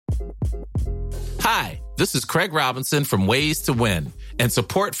Hi, this is Craig Robinson from Ways to Win, and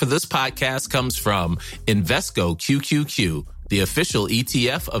support for this podcast comes from Invesco QQQ, the official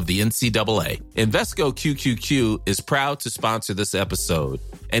ETF of the NCAA. Invesco QQQ is proud to sponsor this episode,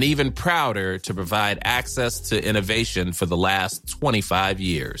 and even prouder to provide access to innovation for the last 25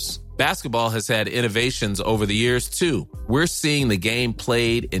 years. Basketball has had innovations over the years, too. We're seeing the game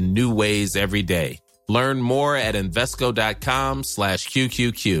played in new ways every day. Learn more at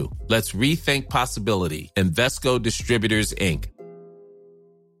Invesco.com/QQQ. Let's rethink possibility. Invesco Distributors, Inc.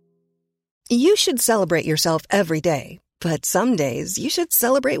 You should celebrate yourself every day, but some days you should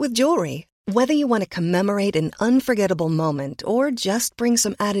celebrate with jewelry. Whether you want to commemorate an unforgettable moment or just bring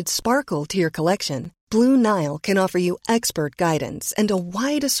some added sparkle to your collection, Blue Nile can offer you expert guidance and a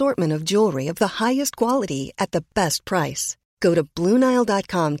wide assortment of jewelry of the highest quality at the best price. Go to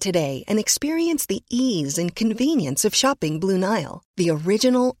BlueNile.com today and experience the ease and convenience of shopping Blue Nile, the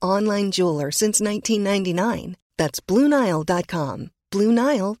original online jeweler since 1999. That's BlueNile.com.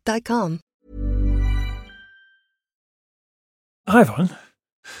 BlueNile.com. Hi everyone,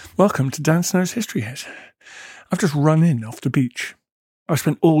 welcome to Dan Snow's History Hit. I've just run in off the beach. I've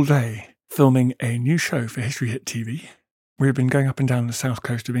spent all day filming a new show for History Hit TV. We've been going up and down the south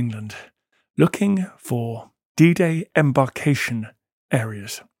coast of England, looking for D-Day embarkation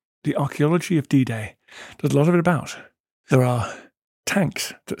areas. The archaeology of D-Day, there's a lot of it about. There are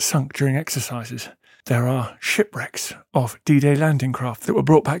tanks that sunk during exercises. There are shipwrecks of D-Day landing craft that were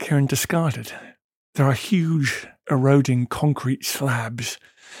brought back here and discarded. There are huge eroding concrete slabs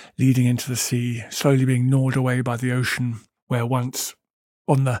leading into the sea, slowly being gnawed away by the ocean, where once,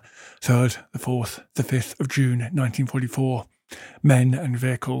 on the 3rd, the 4th, the 5th of June 1944, men and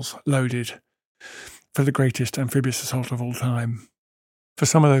vehicles loaded for the greatest amphibious assault of all time. For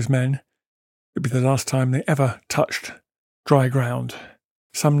some of those men, it would be the last time they ever touched dry ground.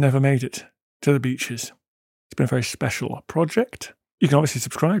 Some never made it to the beaches. It's been a very special project. You can obviously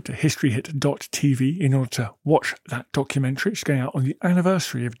subscribe to historyhit.tv in order to watch that documentary. It's going out on the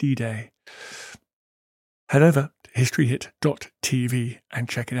anniversary of D-Day. Head over to historyhit.tv and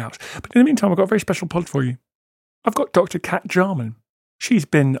check it out. But in the meantime, I've got a very special pod for you. I've got Dr. Kat Jarman. She's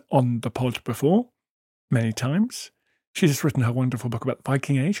been on the pod before, many times. She's just written her wonderful book about the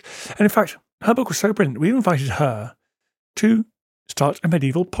Viking Age. And in fact, her book was so brilliant, we invited her to start a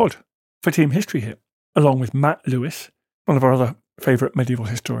medieval pod for Team History Hit, along with Matt Lewis, one of our other favourite medieval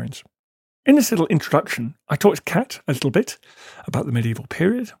historians. In this little introduction, I talked to Kat a little bit about the medieval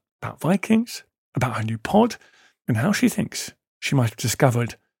period, about Vikings, about her new pod, and how she thinks she might have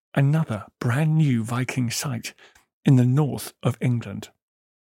discovered another brand new Viking site in the north of England.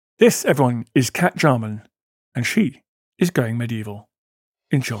 This, everyone, is Kat Jarman, and she is going medieval.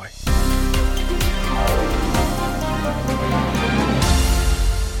 Enjoy.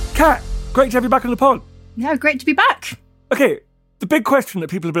 Kat, great to have you back on the pod. Yeah, great to be back. Okay, the big question that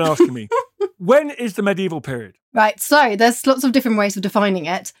people have been asking me, when is the medieval period? Right, so there's lots of different ways of defining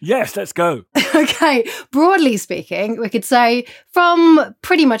it. Yes, let's go. Okay, broadly speaking, we could say from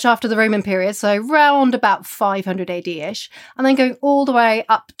pretty much after the Roman period, so around about 500 AD-ish, and then going all the way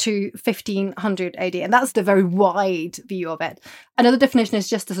up to 1500 AD, and that's the very wide view of it. Another definition is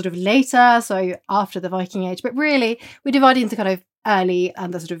just the sort of later, so after the Viking Age, but really we divide it into kind of early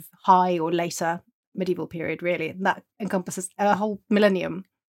and the sort of high or later medieval period, really, and that encompasses a whole millennium.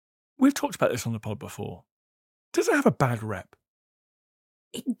 We've talked about this on the pod before. Does it have a bad rep?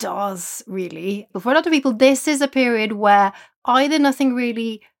 It does, really. But for a lot of people, this is a period where either nothing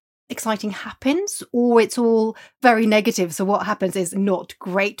really exciting happens or it's all very negative. So what happens is not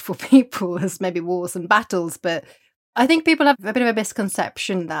great for people, as maybe wars and battles. But I think people have a bit of a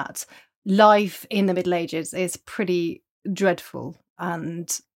misconception that life in the Middle Ages is pretty dreadful,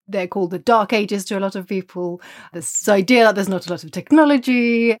 and they're called the Dark Ages to a lot of people. This idea that there's not a lot of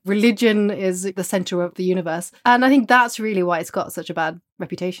technology, religion is the centre of the universe. And I think that's really why it's got such a bad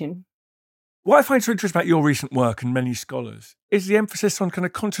reputation. What I find so interesting about your recent work and many scholars is the emphasis on kind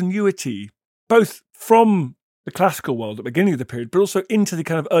of continuity, both from the classical world at the beginning of the period, but also into the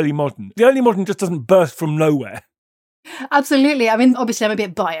kind of early modern. The early modern just doesn't burst from nowhere. Absolutely. I mean, obviously, I'm a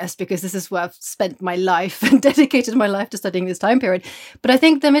bit biased because this is where I've spent my life and dedicated my life to studying this time period. But I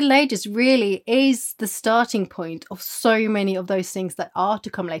think the Middle Ages really is the starting point of so many of those things that are to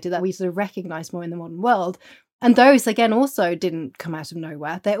come later that we sort of recognise more in the modern world. And those, again, also didn't come out of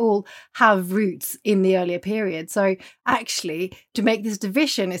nowhere. They all have roots in the earlier period. So actually, to make this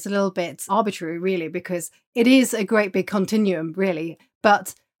division is a little bit arbitrary, really, because it is a great big continuum, really.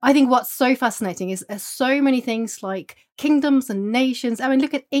 But I think what's so fascinating is so many things like kingdoms and nations. I mean,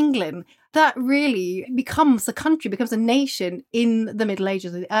 look at England. that really becomes a country, becomes a nation in the Middle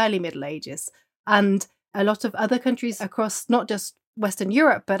Ages, the early Middle Ages. And a lot of other countries across not just Western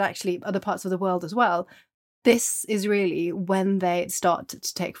Europe, but actually other parts of the world as well, this is really when they start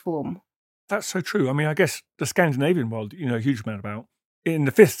to take form. That's so true. I mean, I guess the Scandinavian world, a huge amount about. In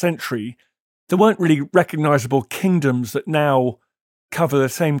the 5th century, there weren't really recognisable kingdoms that now cover the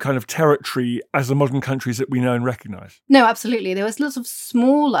same kind of territory as the modern countries that we know and recognise. No, absolutely. There was lots of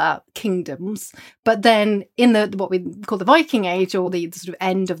smaller kingdoms, but then in the what we call the Viking Age, or the sort of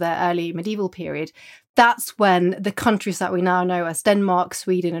end of the early medieval period, that's when the countries that we now know as Denmark,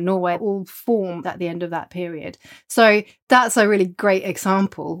 Sweden and Norway all formed at the end of that period. So that's a really great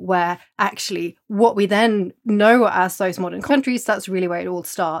example where actually what we then know as those modern countries, that's really where it all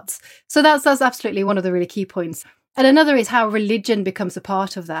starts. So that's absolutely one of the really key points. And another is how religion becomes a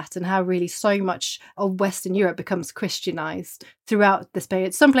part of that, and how really so much of Western Europe becomes Christianized throughout this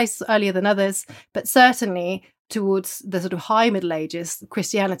period. Some places earlier than others, but certainly towards the sort of high Middle Ages,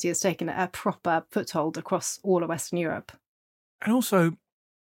 Christianity has taken a proper foothold across all of Western Europe. And also,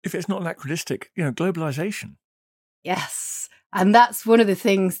 if it's not anachronistic, globalization. Yes. And that's one of the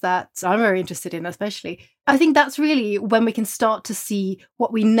things that I'm very interested in, especially. I think that's really when we can start to see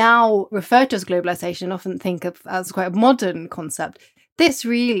what we now refer to as globalization and often think of as quite a modern concept. This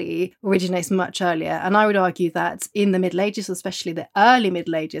really originates much earlier. And I would argue that in the Middle Ages, especially the early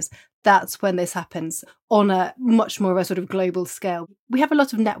Middle Ages, that's when this happens on a much more of a sort of global scale. We have a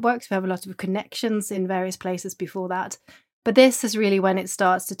lot of networks, we have a lot of connections in various places before that. But this is really when it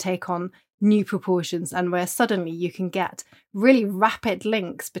starts to take on new proportions, and where suddenly you can get really rapid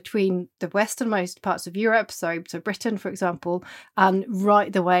links between the westernmost parts of Europe, so Britain, for example, and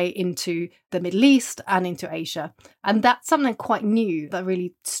right the way into the Middle East and into Asia. And that's something quite new that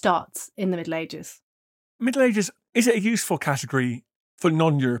really starts in the Middle Ages. Middle Ages, is it a useful category for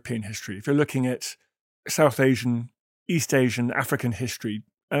non-European history? If you're looking at South Asian, East Asian, African history,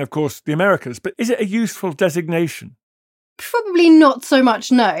 and of course the Americas, but is it a useful designation? Probably not so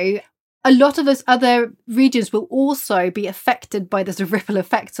much, no. A lot of those other regions will also be affected by the sort of ripple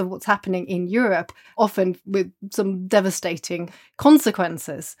effects of what's happening in Europe, often with some devastating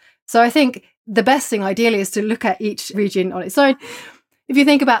consequences. So I think the best thing ideally is to look at each region on its own. If you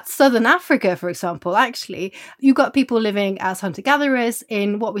think about Southern Africa, for example, actually, you've got people living as hunter-gatherers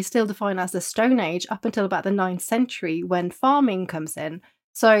in what we still define as the Stone Age up until about the 9th century when farming comes in.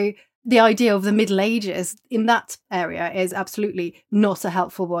 So the idea of the Middle Ages in that area is absolutely not a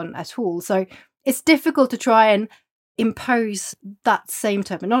helpful one at all. So it's difficult to try and impose that same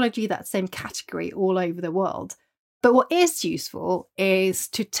terminology, that same category all over the world. But what is useful is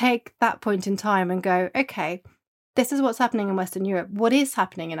to take that point in time and go, okay, this is what's happening in Western Europe. What is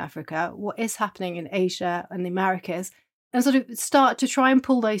happening in Africa? What is happening in Asia and the Americas? And sort of start to try and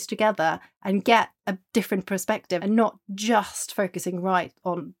pull those together and get a different perspective and not just focusing right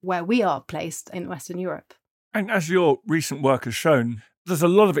on where we are placed in Western Europe. And as your recent work has shown, there's a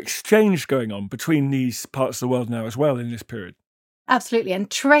lot of exchange going on between these parts of the world now as well in this period. Absolutely.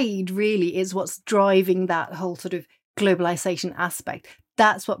 And trade really is what's driving that whole sort of globalization aspect.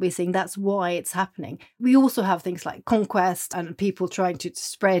 That's what we're seeing. That's why it's happening. We also have things like conquest and people trying to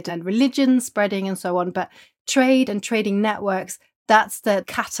spread and religion spreading and so on. But trade and trading networks, that's the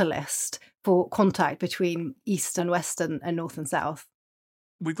catalyst for contact between East and West and North and South.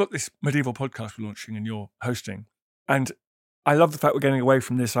 We've got this medieval podcast we're launching and you're hosting. And I love the fact we're getting away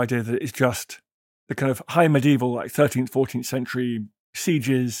from this idea that it's just the kind of high medieval, like 13th, 14th century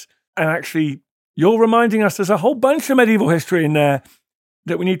sieges. And actually, you're reminding us there's a whole bunch of medieval history in there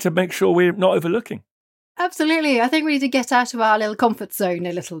that we need to make sure we're not overlooking. Absolutely. I think we need to get out of our little comfort zone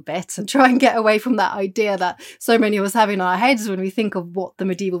a little bit and try and get away from that idea that so many of us have in our heads when we think of what the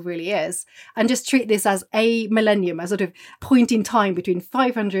medieval really is, and just treat this as a millennium, a sort of point in time between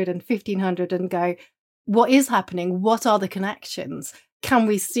 500 and 1500 and go, what is happening? What are the connections? Can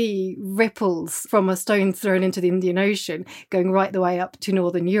we see ripples from a stone thrown into the Indian Ocean going right the way up to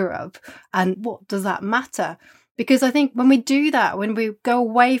Northern Europe? And what does that matter? Because I think when we do that, when we go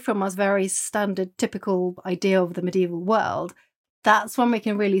away from our very standard, typical idea of the medieval world, that's when we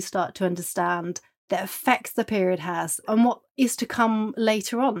can really start to understand the effects the period has and what is to come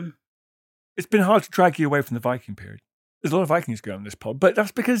later on. It's been hard to drag you away from the Viking period. There's a lot of Vikings going on this pod, but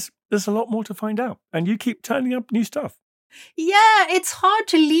that's because there's a lot more to find out. And you keep turning up new stuff. Yeah, it's hard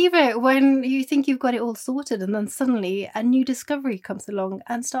to leave it when you think you've got it all sorted and then suddenly a new discovery comes along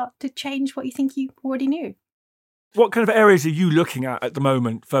and start to change what you think you already knew. What kind of areas are you looking at the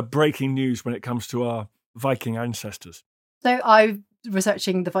moment for breaking news when it comes to our Viking ancestors? So I've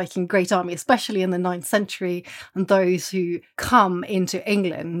researching the Viking Great Army, especially in the 9th century, and those who come into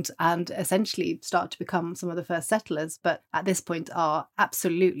England and essentially start to become some of the first settlers, but at this point are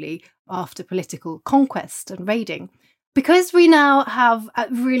absolutely after political conquest and raiding. Because we now have a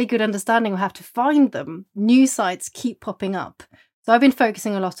really good understanding of how to find them, new sites keep popping up. So I've been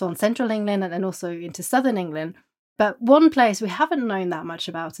focusing a lot on central England and then also into southern England. But one place we haven't known that much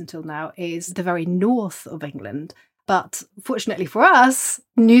about until now is the very north of England. But fortunately for us,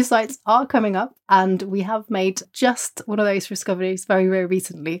 new sites are coming up, and we have made just one of those discoveries very, very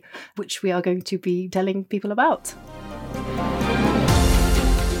recently, which we are going to be telling people about.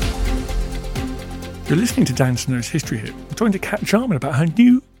 You're listening to Dan Snow's History Hit. I'm talking to Kat Jarman about her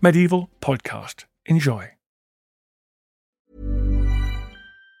new medieval podcast. Enjoy.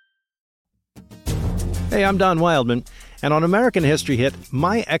 Hey, I'm Don Wildman, and on American History Hit,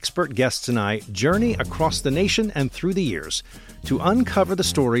 my expert guests and I journey across the nation and through the years to uncover the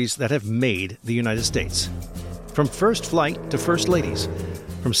stories that have made the United States. From first flight to first ladies,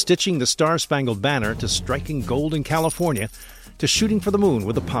 from stitching the Star-Spangled Banner to striking gold in California, to shooting for the moon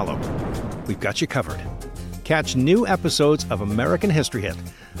with Apollo. We've got you covered. Catch new episodes of American History Hit,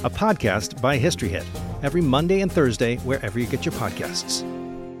 a podcast by History Hit, every Monday and Thursday wherever you get your podcasts.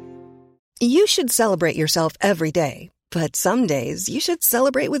 You should celebrate yourself every day, but some days you should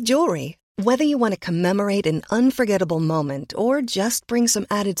celebrate with jewelry. Whether you want to commemorate an unforgettable moment or just bring some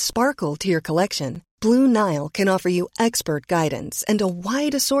added sparkle to your collection, Blue Nile can offer you expert guidance and a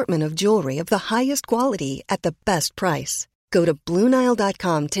wide assortment of jewelry of the highest quality at the best price. Go to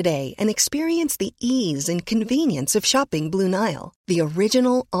BlueNile.com today and experience the ease and convenience of shopping Blue Nile, the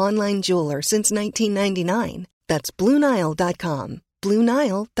original online jeweler since 1999. That's BlueNile.com.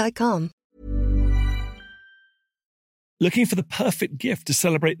 BlueNile.com. Looking for the perfect gift to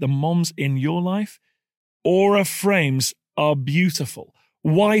celebrate the moms in your life? Aura frames are beautiful,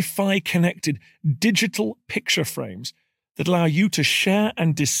 Wi-Fi connected digital picture frames that allow you to share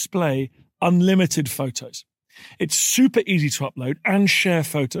and display unlimited photos. It's super easy to upload and share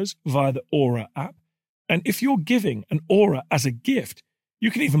photos via the Aura app. And if you're giving an Aura as a gift,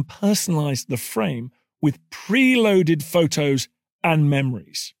 you can even personalize the frame with preloaded photos and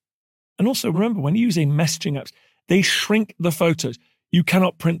memories. And also remember, when using messaging apps, they shrink the photos. You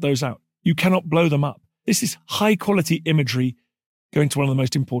cannot print those out. You cannot blow them up. This is high quality imagery going to one of the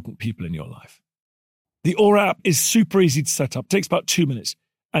most important people in your life. The Aura app is super easy to set up. It takes about 2 minutes,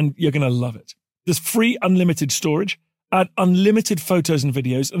 and you're going to love it. There's free unlimited storage, add unlimited photos and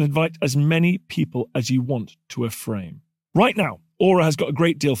videos, and invite as many people as you want to a frame. Right now, Aura has got a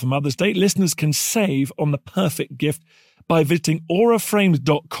great deal for Mother's Day. Listeners can save on the perfect gift by visiting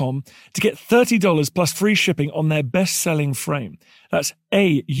auraframes.com to get $30 plus free shipping on their best-selling frame. That's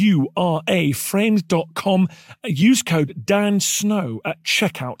AURA frames.com. Use code DANSNOW at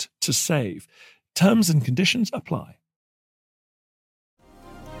checkout to save. Terms and conditions apply.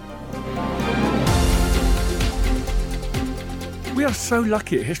 We are so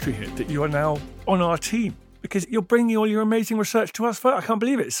lucky at History Hit that you are now on our team, because you're bringing all your amazing research to us. I can't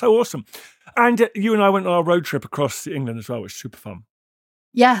believe it. It's so awesome. And you and I went on our road trip across England as well, which was super fun.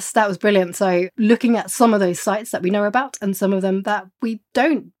 Yes, that was brilliant. So looking at some of those sites that we know about and some of them that we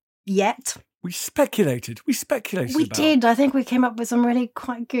don't yet. We speculated. We did. I think we came up with some really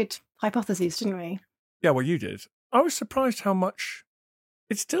quite good hypotheses, didn't we? Yeah, well, you did. I was surprised how much...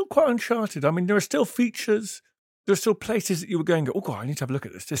 It's still quite uncharted. I mean, there are still features... There are still places that you were going, oh, God, I need to have a look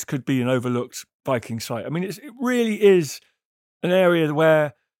at this. This could be an overlooked Viking site. I mean, it really is an area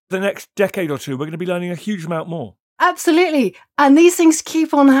where the next decade or two, we're going to be learning a huge amount more. Absolutely. And these things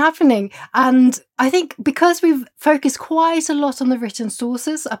keep on happening. And I think because we've focused quite a lot on the written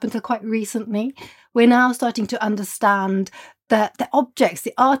sources up until quite recently, we're now starting to understand that the objects,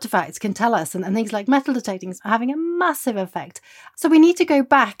 the artifacts can tell us, and things like metal detecting are having a massive effect. So we need to go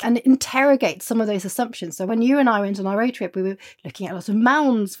back and interrogate some of those assumptions. So when you and I went on our road trip, we were looking at a lot of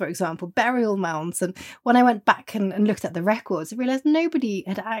mounds, for example, burial mounds. And when I went back and looked at the records, I realised nobody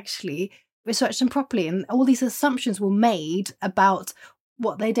had actually researched them properly. And all these assumptions were made about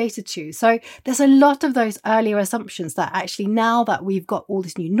what they dated to. So there's a lot of those earlier assumptions that actually, now that we've got all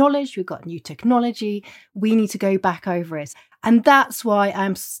this new knowledge, we've got new technology, we need to go back over it. And that's why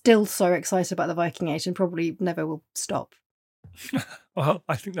I'm still so excited about the Viking Age and probably never will stop. Well,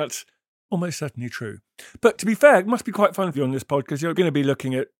 I think that's almost certainly true. But to be fair, it must be quite fun for you on this pod, because you're going to be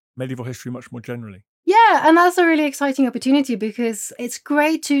looking at medieval history much more generally. Yeah, and that's a really exciting opportunity because it's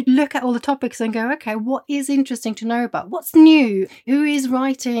great to look at all the topics and go, okay, what is interesting to know about? What's new? Who is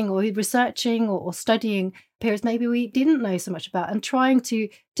writing or researching or studying periods maybe we didn't know so much about, and trying to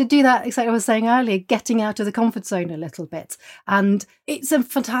do that, exactly what I was saying earlier, getting out of the comfort zone a little bit. And it's a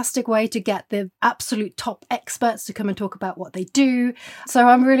fantastic way to get the absolute top experts to come and talk about what they do. So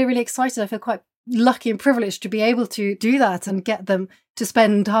I'm really, really excited. I feel quite lucky and privileged to be able to do that and get them to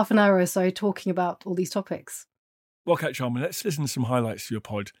spend half an hour or so talking about all these topics. Well, Kat Charman, let's listen to some highlights to your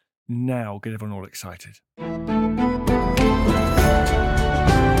pod now. Get everyone all excited.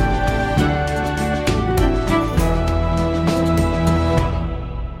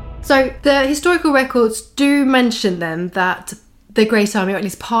 So the historical records do mention then that the Great Army, or at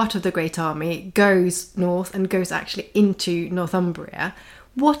least part of the Great Army, goes north and goes actually into Northumbria.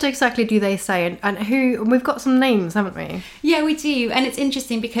 What exactly do they say, and who? And we've got some names, haven't we? Yeah, we do. And it's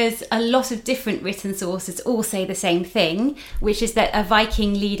interesting because a lot of different written sources all say the same thing, which is that a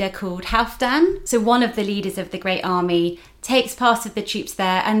Viking leader called Halfdan, so one of the leaders of the Great Army, takes part of the troops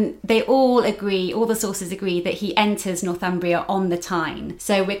there, and they all the sources agree that he enters Northumbria on the Tyne.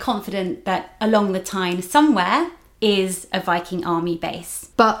 So we're confident that along the Tyne somewhere is a Viking army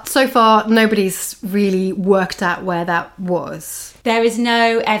base. But so far, nobody's really worked out where that was. There is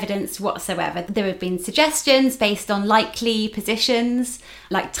no evidence whatsoever. There have been suggestions based on likely positions,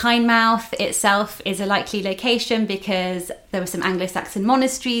 like Tynemouth itself is a likely location because there were some Anglo-Saxon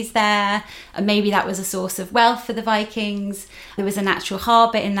monasteries there, and maybe that was a source of wealth for the Vikings. There was a natural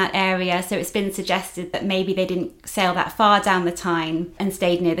harbour in that area, so it's been suggested that maybe they didn't sail that far down the Tyne and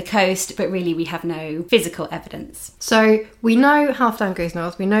stayed near the coast, but really we have no physical evidence. So we know Halfdan goes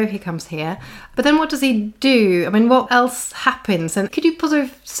north, we know he comes here, but then what does he do? I mean, what else happens? And could you sort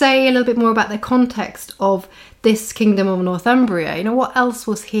of say a little bit more about the context of this kingdom of Northumbria? You know, what else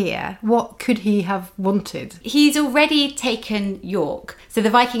was here? What could he have wanted? He's already taken York. So the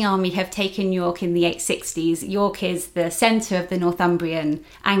Viking army have taken York in the 860s. York is the centre of the Northumbrian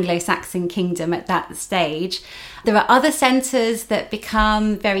Anglo-Saxon kingdom at that stage. There are other centres that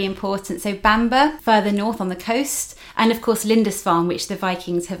become very important. So Bamber, further north on the coast, and of course Lindisfarne, which the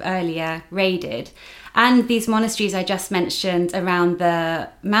Vikings have earlier raided. And these monasteries I just mentioned around the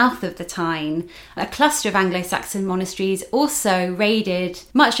mouth of the Tyne, a cluster of Anglo-Saxon monasteries also raided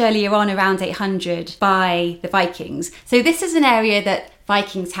much earlier on, around 800, by the Vikings. So this is an area that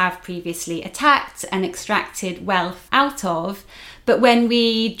Vikings have previously attacked and extracted wealth out of. But when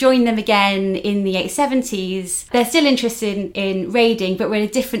we join them again in the 870s, they're still interested in raiding, but we're in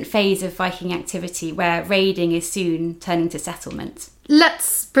a different phase of Viking activity where raiding is soon turning to settlement.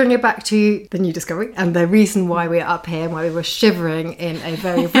 Let's bring it back to the new discovery and the reason why we're up here and why we were shivering in a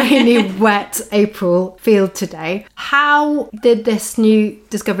very rainy, wet April field today. How did this new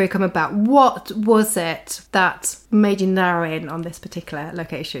discovery come about? What was it that made you narrow in on this particular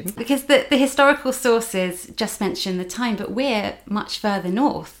location? Because the historical sources just mention the Tyne, but we're much further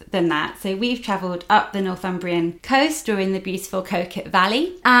north than that. So we've travelled up the Northumbrian coast. We're in the beautiful Coquet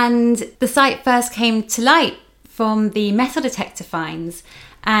Valley. And the site first came to light from the metal detector finds.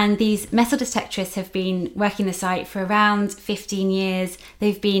 And these metal detectorists have been working the site for around 15 years.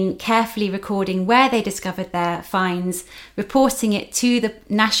 They've been carefully recording where they discovered their finds, reporting it to the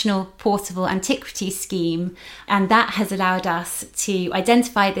National Portable Antiquities Scheme, and that has allowed us to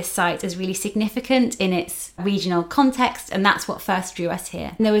identify this site as really significant in its regional context, and that's what first drew us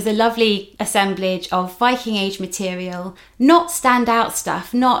here. And there was a lovely assemblage of Viking Age material, not standout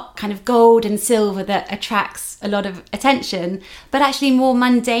stuff, not kind of gold and silver that attracts a lot of attention, but actually more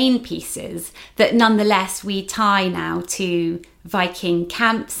mundane pieces that nonetheless we tie now to Viking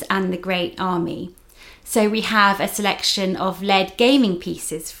camps and the Great Army. So we have a selection of lead gaming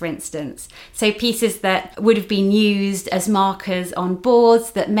pieces, for instance. So pieces that would have been used as markers on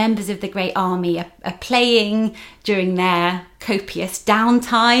boards that members of the Great Army are playing during their copious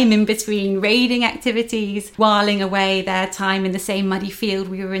downtime in between raiding activities, whiling away their time in the same muddy field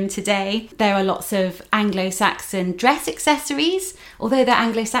we were in today. There are lots of Anglo-Saxon dress accessories. Although they're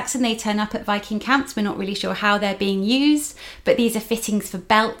Anglo-Saxon, they turn up at Viking camps. We're not really sure how they're being used, but these are fittings for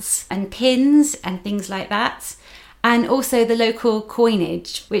belts and pins and things like that. And also the local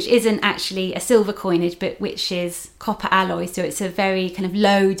coinage, which isn't actually a silver coinage, but which is copper alloy. So it's a very kind of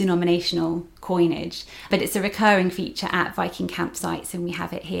low denominational coinage, but it's a recurring feature at Viking campsites, and we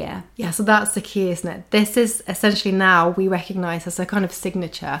have it here. Yeah, so that's the key, isn't it? This is essentially now we recognise as a kind of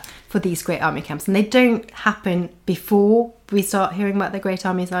signature for these Great Army camps, and they don't happen before we start hearing about the Great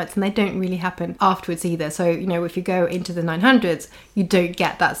Army sites, and they don't really happen afterwards either. So, you know, if you go into the 900s, you don't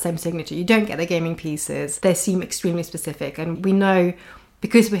get that same signature. You don't get the gaming pieces. They seem extremely specific, and we know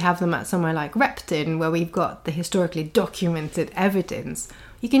because we have them at somewhere like Repton, where we've got the historically documented evidence,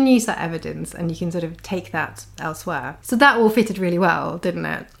 you can use that evidence and you can sort of take that elsewhere. So that all fitted really well, didn't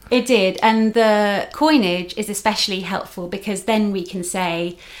it? It did, and the coinage is especially helpful because then we can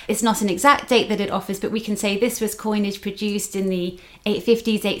say it's not an exact date that it offers, but we can say this was coinage produced in the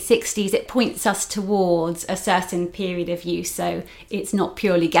 850s, 860s. It points us towards a certain period of use, so it's not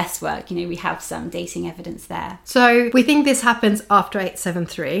purely guesswork. We have some dating evidence there. So we think this happens after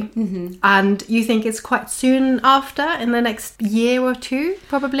 873, and you think it's quite soon after, in the next year or two,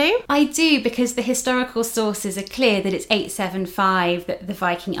 probably? I do, because the historical sources are clear that it's 875 that the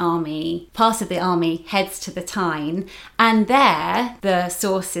Viking army, part of the army, heads to the Tyne, and there the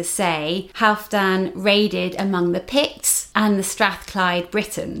sources say Halfdan raided among the Picts and the Strathclyde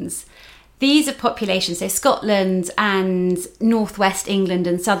Britons. These are populations, so Scotland and northwest England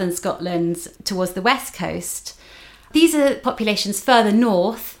and southern Scotland towards the west coast. These are populations further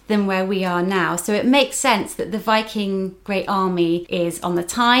north than where we are now. So it makes sense that the Viking Great Army is on the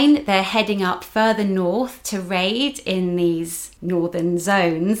Tyne. They're heading up further north to raid in these northern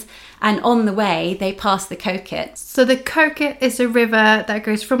zones. And on the way, they pass the Coquet. So the Coquet is a river that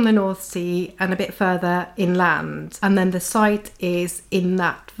goes from the North Sea and a bit further inland. And then the site is in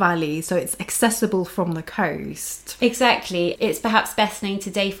that valley, so it's accessible from the coast. Exactly. It's perhaps best known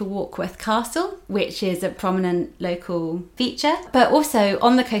today for Warkworth Castle, which is a prominent local feature. But also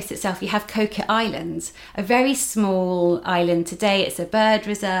on the coast itself, you have Coquet Island, a very small island today. It's a bird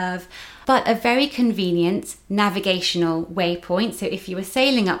reserve, but a very convenient navigational waypoint. So if you were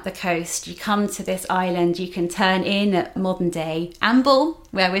sailing up the coast, you come to this island, you can turn in at modern day Amble,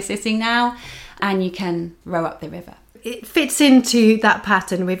 where we're sitting now, and you can row up the river. It fits into that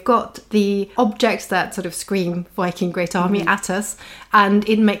pattern. We've got the objects that sort of scream Viking Great Army at us, and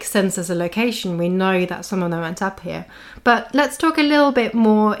it makes sense as a location. We know that some of them went up here. But let's talk a little bit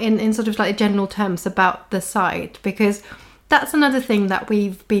more in sort of like general terms about the site, because that's another thing that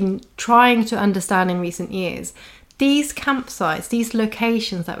we've been trying to understand in recent years. These campsites, these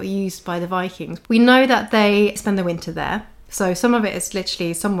locations that were used by the Vikings, we know that they spend the winter there. So some of it is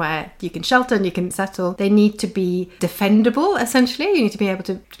literally somewhere you can shelter and you can settle. They need to be defendable, essentially. You need to be able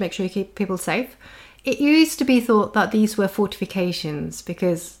to make sure you keep people safe. It used to be thought that these were fortifications,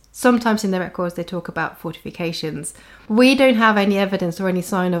 because sometimes in the records they talk about fortifications. We don't have any evidence or any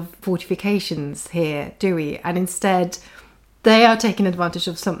sign of fortifications here, do we? And instead, they are taking advantage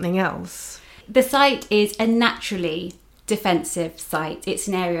of something else. The site is a naturally defensive site. It's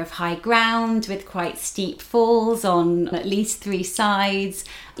an area of high ground with quite steep falls on at least 3 sides,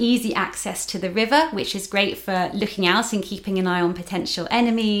 easy access to the river, which is great for looking out and keeping an eye on potential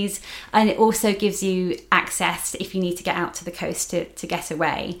enemies, and it also gives you access if you need to get out to the coast to get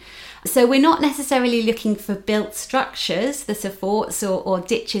away. So we're not necessarily looking for built structures that are forts or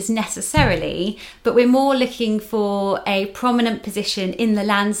ditches necessarily, but we're more looking for a prominent position in the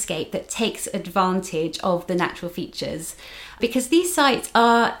landscape that takes advantage of the natural features. Because these sites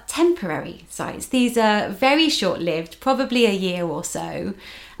are temporary sites. These are very short-lived, probably a year or so.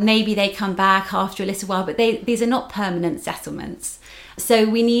 Maybe they come back after a little while, but these are not permanent settlements. So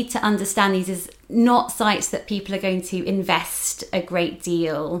we need to understand these as not sites that people are going to invest a great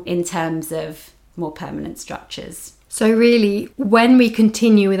deal in terms of more permanent structures. So really, when we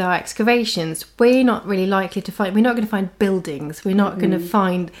continue with our excavations, we're not really likely to find, we're not going to find buildings. We're not going to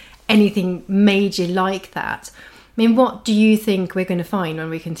find anything major like that. I mean, what do you think we're going to find when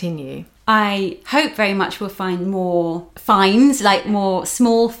we continue? I hope very much we'll find more finds, like more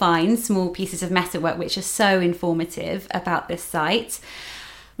small finds, small pieces of metalwork, which are so informative about this site.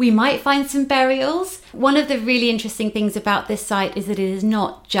 We might find some burials. One of the really interesting things about this site is that it is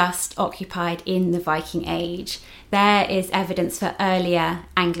not just occupied in the Viking Age. There is evidence for earlier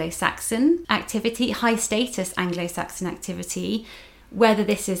Anglo-Saxon activity, high status Anglo-Saxon activity. Whether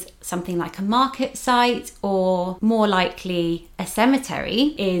this is something like a market site or more likely a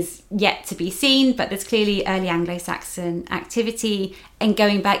cemetery is yet to be seen, but there's clearly early Anglo-Saxon activity. And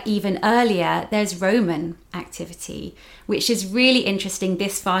going back even earlier, there's Roman activity, which is really interesting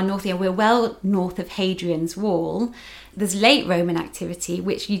this far north. We're well north of Hadrian's Wall. There's late Roman activity,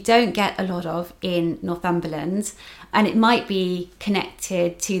 which you don't get a lot of in Northumberland, and it might be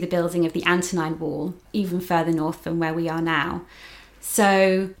connected to the building of the Antonine Wall, even further north than where we are now.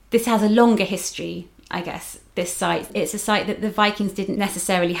 So this has a longer history, I guess, this site. It's a site that the Vikings didn't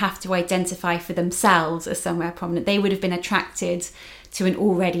necessarily have to identify for themselves as somewhere prominent. They would have been attracted to an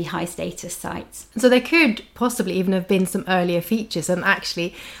already high status site. So there could possibly even have been some earlier features. And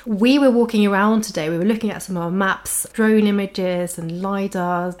actually, we were walking around today, we were looking at some of our maps, drone images and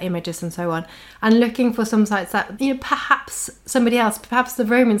LiDAR images and so on, and looking for some sites that, perhaps somebody else, perhaps the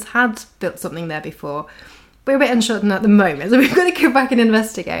Romans had built something there before. We're a bit uncertain at the moment, so we've got to go back and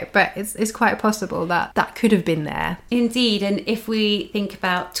investigate. But it's quite possible that could have been there. Indeed, and if we think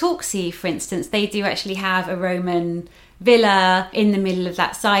about Torksey, for instance, they do actually have a Roman villa in the middle of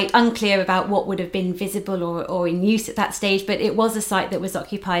that site. Unclear about what would have been visible or in use at that stage, but it was a site that was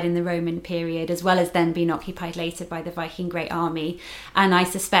occupied in the Roman period, as well as then being occupied later by the Viking Great Army. And I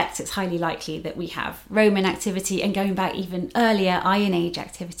suspect it's highly likely that we have Roman activity, and going back even earlier, Iron Age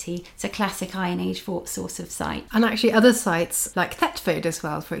activity. It's a classic Iron Age source of site. And actually other sites like Thetford as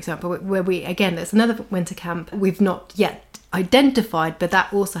well, for example, where there's another winter camp we've not yet identified, but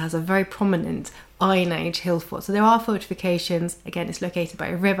that also has a very prominent Iron Age hill fort. So there are fortifications. Again, it's located by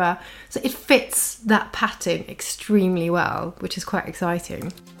a river, so it fits that pattern extremely well, which is quite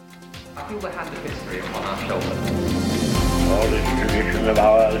exciting. I feel we have the history upon our shoulders. All this tradition of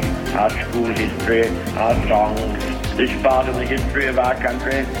ours, our school history, our songs, this part of the history of our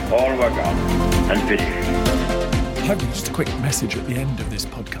country, all were gone and finished. I've just a quick message at the end of this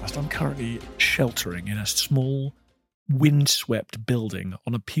podcast. I'm currently sheltering in a small, windswept building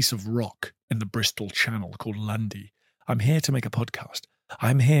on a piece of rock in the Bristol Channel called Lundy. I'm here to make a podcast.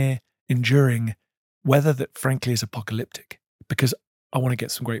 I'm here enduring weather that frankly is apocalyptic because I want to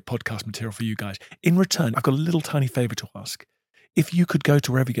get some great podcast material for you guys. In return, I've got a little tiny favour to ask. If you could go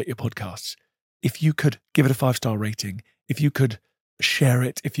to wherever you get your podcasts, if you could give it a 5-star rating, if you could share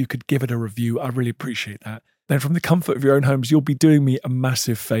it, if you could give it a review, I really appreciate that. Then from the comfort of your own homes, you'll be doing me a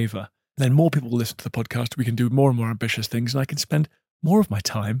massive favour. Then more people will listen to the podcast, we can do more and more ambitious things, and I can spend more of my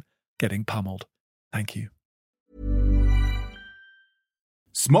time getting pummeled. Thank you.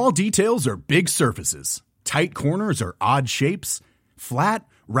 Small details are big surfaces. Tight corners are odd shapes. Flat,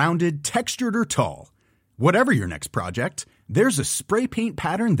 rounded, textured, or tall. Whatever your next project, there's a spray paint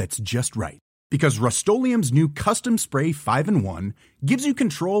pattern that's just right. Because Rust-Oleum's new Custom Spray 5-in-1 gives you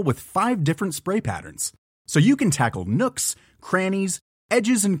control with 5 different spray patterns. So you can tackle nooks, crannies,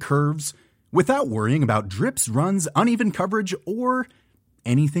 edges, and curves without worrying about drips, runs, uneven coverage, or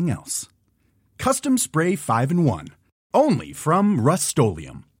anything else. Custom Spray 5-in-1. Only from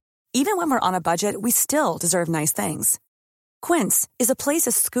Rust-Oleum. Even when we're on a budget, we still deserve nice things. Quince is a place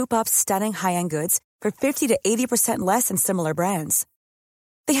to scoop up stunning high-end goods for 50 to 80% less than similar brands.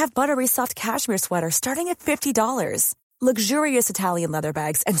 They have buttery soft cashmere sweaters starting at $50, luxurious Italian leather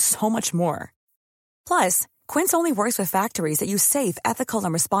bags, and so much more. Plus, Quince only works with factories that use safe, ethical,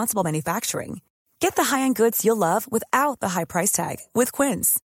 and responsible manufacturing. Get the high-end goods you'll love without the high price tag with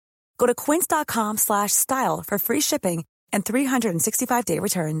Quince. Go to quince.com/style for free shipping and 365-day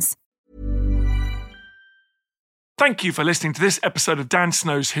returns. Thank you for listening to this episode of Dan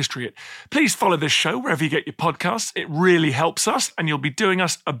Snow's History Hit. Please follow this show wherever you get your podcasts. It really helps us, and you'll be doing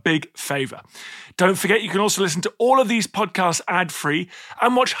us a big favour. Don't forget, you can also listen to all of these podcasts ad-free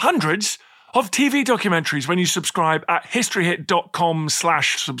and watch hundreds of TV documentaries when you subscribe at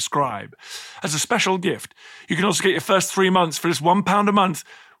historyhit.com/subscribe. As a special gift, you can also get your first 3 months for just £1 a month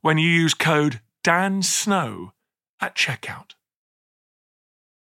when you use code DANSNOW at checkout.